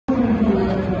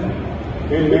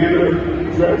in manner,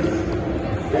 dress,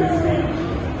 and speech.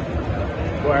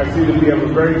 Well, I see that we have a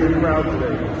very good crowd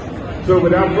today. So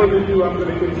without further ado, I'm going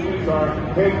to introduce our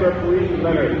head referee,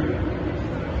 Leonard.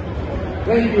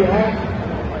 Thank you, Hank.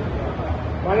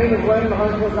 My name is Leonard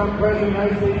Hartwell. I'm president of the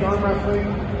United States Arm Wrestling,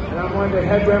 and I'm one of the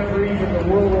head referees of the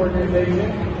World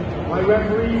Organization. My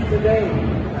referees today,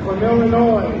 from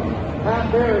Illinois,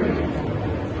 Barch.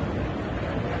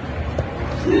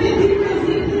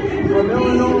 From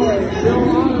Illinois, Bill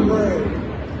Abreu.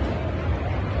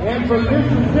 And from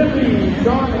Mississippi,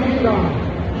 John Hancock.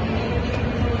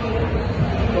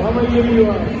 So I'm going to give you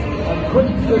a quick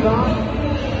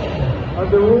synopsis of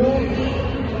the rules,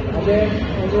 and then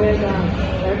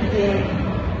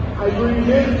I'd be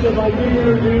remiss if I didn't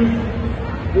introduce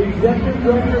the Executive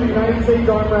Director of the United States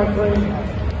Arm Wrestling.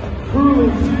 Truly,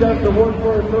 she does the work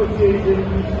for our association,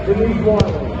 Denise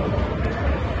Wallace.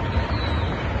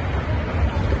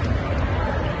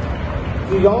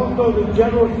 She's also the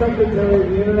General Secretary of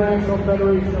the International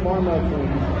Federation of Arm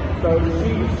Wrestling. So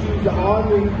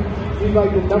she's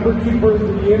like the number 2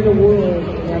 person in the world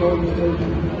in that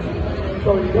organization. So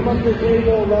you come up to the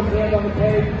table, left hand on the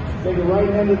peg, take a right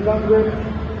hand to thumb grip.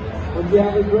 Once you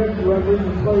have a grip, you have to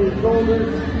slow your shoulders.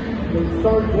 The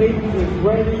start pace is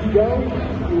ready to go.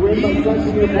 You win by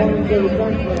touching your opponent to the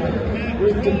front pad.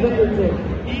 Wrist to fingertips.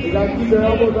 You got to keep your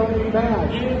elbows on your pad.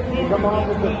 You come off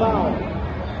with the foul.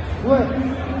 Slips.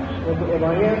 If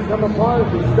our hands come apart,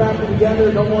 we strap it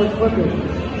together, no more slipping.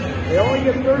 They only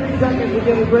get 30 seconds to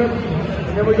get a grip,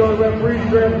 and then we go to referee's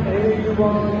grip, and anything you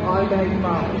wrong, automatic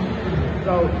foul.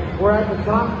 So we're at the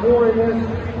top 4 in this.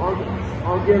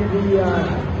 I'll give the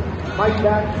mic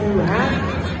back to Hank,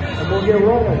 and we'll get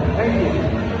rolling. Thank you.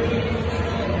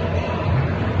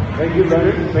 Thank you,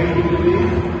 Leonard. Thank you,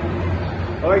 Denise.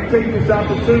 I'd like to take this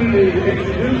opportunity to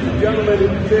introduce the gentleman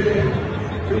who's sitting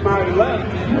to my left,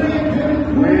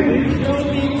 Randy.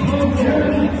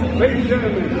 Ladies and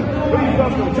gentlemen, please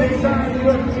welcome six-time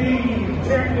UFC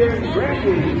champion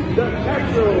Randy, the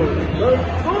Natural, the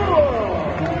Tour.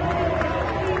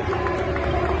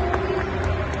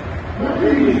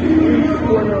 Randy is a huge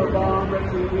supporter of arm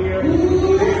wrestling here in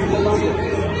Columbus.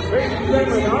 Ladies and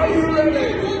gentlemen, are you ready?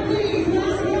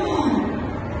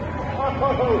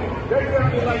 Oh, they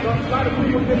sounded like a lot of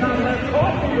people did not have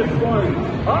coffee this morning.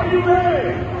 Are you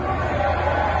ready?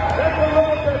 That's a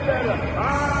little bit better.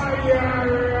 Are you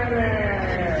ready?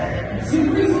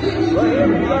 Well, here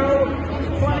we go.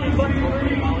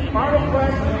 2023 Arnold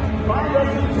Class Arm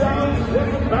Wrestling Challenge. This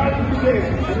is about to begin.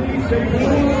 Please take it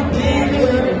away.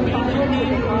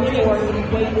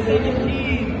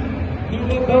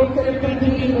 Those that are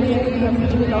competing today have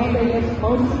competed all day,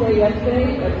 most day yesterday,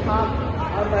 the top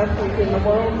arm wrestlers in the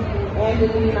world and in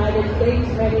the United States,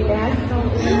 many national,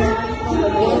 international,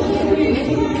 and world champions.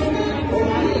 They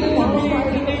have to qualify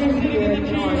for this year in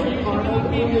Arnold. Arnold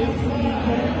is the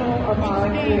pinnacle of our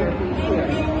therapy here.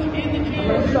 I'm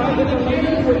going to start with the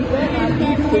ladies, which then I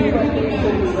can see what they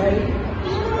should be ready.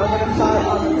 We're going to start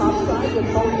on the top side with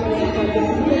both hands on the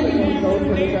field and go to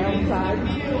the down side.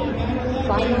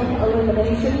 Final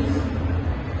eliminations.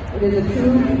 It is a 2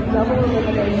 double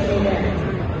elimination event.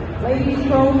 Ladies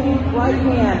throw right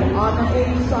hand on the A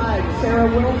side. Sarah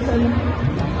Wilson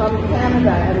from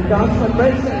Canada and Jocelyn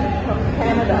Brinson from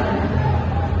Canada.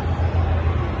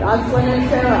 Jocelyn and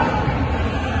Sarah.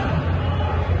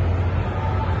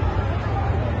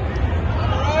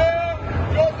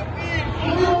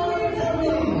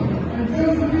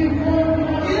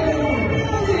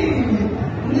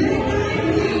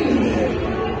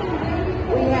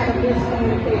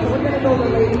 We're going to go to the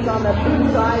ladies on the blue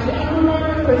side,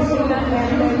 Christina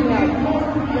and Danielle.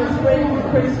 Let's bring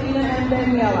Christina and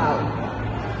Danielle out.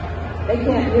 They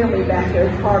can't hear me back there,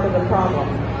 it's part of the problem.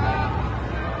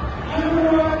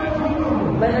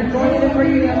 Leonard, go ahead and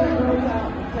bring the other girls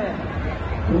out.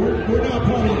 We're not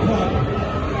part of the problem.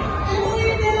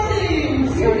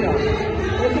 Here we go.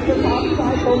 This is the top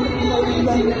side, both of you ladies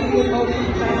on the field, both from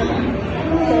Canada.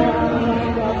 Sarah on the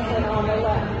right, Jocelyn on the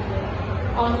left.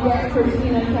 On deck,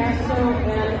 Christina Castro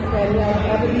and Danielle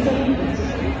Evanson.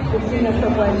 Christina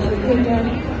from West Virginia,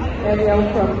 Danielle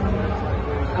from,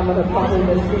 I'm going to probably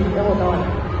misspeak, Illinois.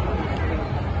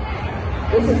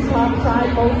 This is top side,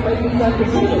 both ladies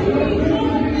undefeated.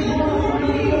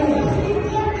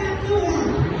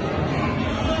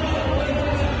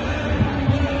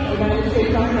 United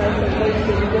States Arm Wrestling based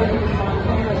in Williams,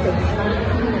 Montana since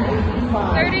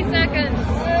 1985. 30 seconds.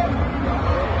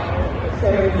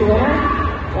 Sarah Joy.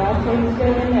 Jocelyn's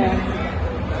still in there.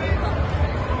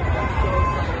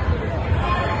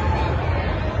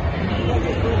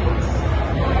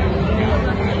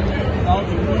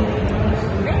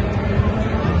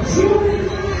 Shooting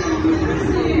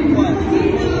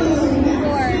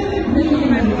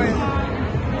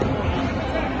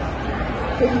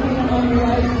Christina on your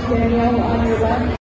right, Danielle on your left.